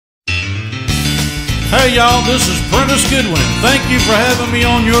Hey y'all, this is Prentis Goodwin. Thank you for having me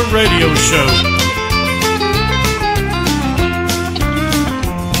on your radio show.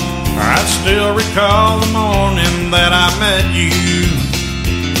 I still recall the morning that I met you,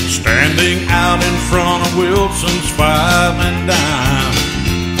 standing out in front of Wilson's Five and Dime,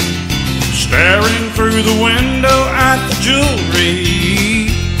 staring through the window at the jewelry,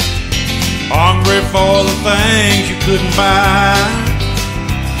 hungry for the things you couldn't buy.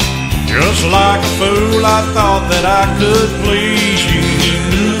 Just like a fool, I thought that I could please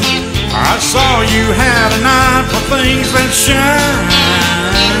you. I saw you had an eye for things that shine.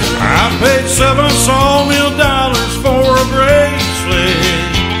 I paid $7 sawmill for a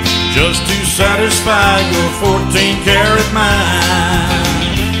bracelet just to satisfy your 14-karat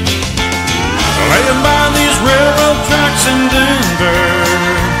mind. Laying by these railroad tracks in Denver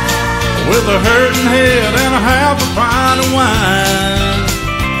with a hurting head and a half a pint of wine.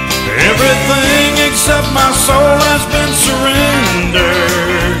 Everything except my soul has been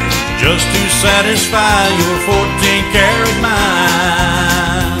surrendered just to satisfy your 14-karat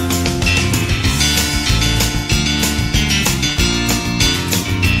mind.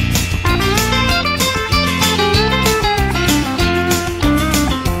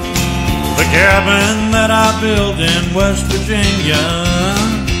 The cabin that I built in West Virginia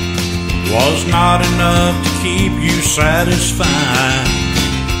was not enough to keep you satisfied.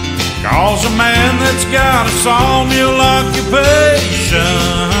 'Cause a man that's got a sawmill occupation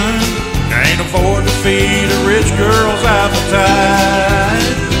can't afford to feed a rich girl's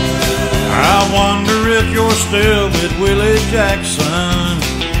appetite. I wonder if you're still with Willie Jackson.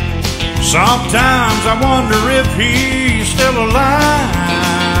 Sometimes I wonder if he's still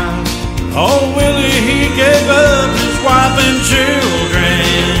alive. Oh, Willie, he gave up his wife and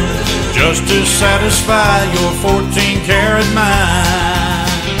children just to satisfy your 14-karat mind.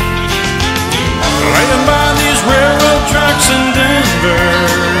 Laying by these railroad tracks in Denver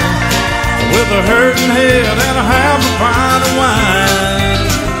with a hurting head and a half a pint of wine.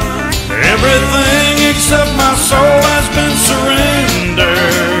 Everything except my soul has been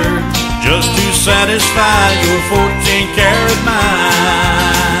surrendered just to satisfy your 14-karat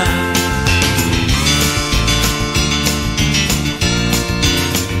mind.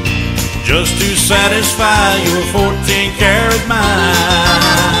 Just to satisfy your 14-karat mind.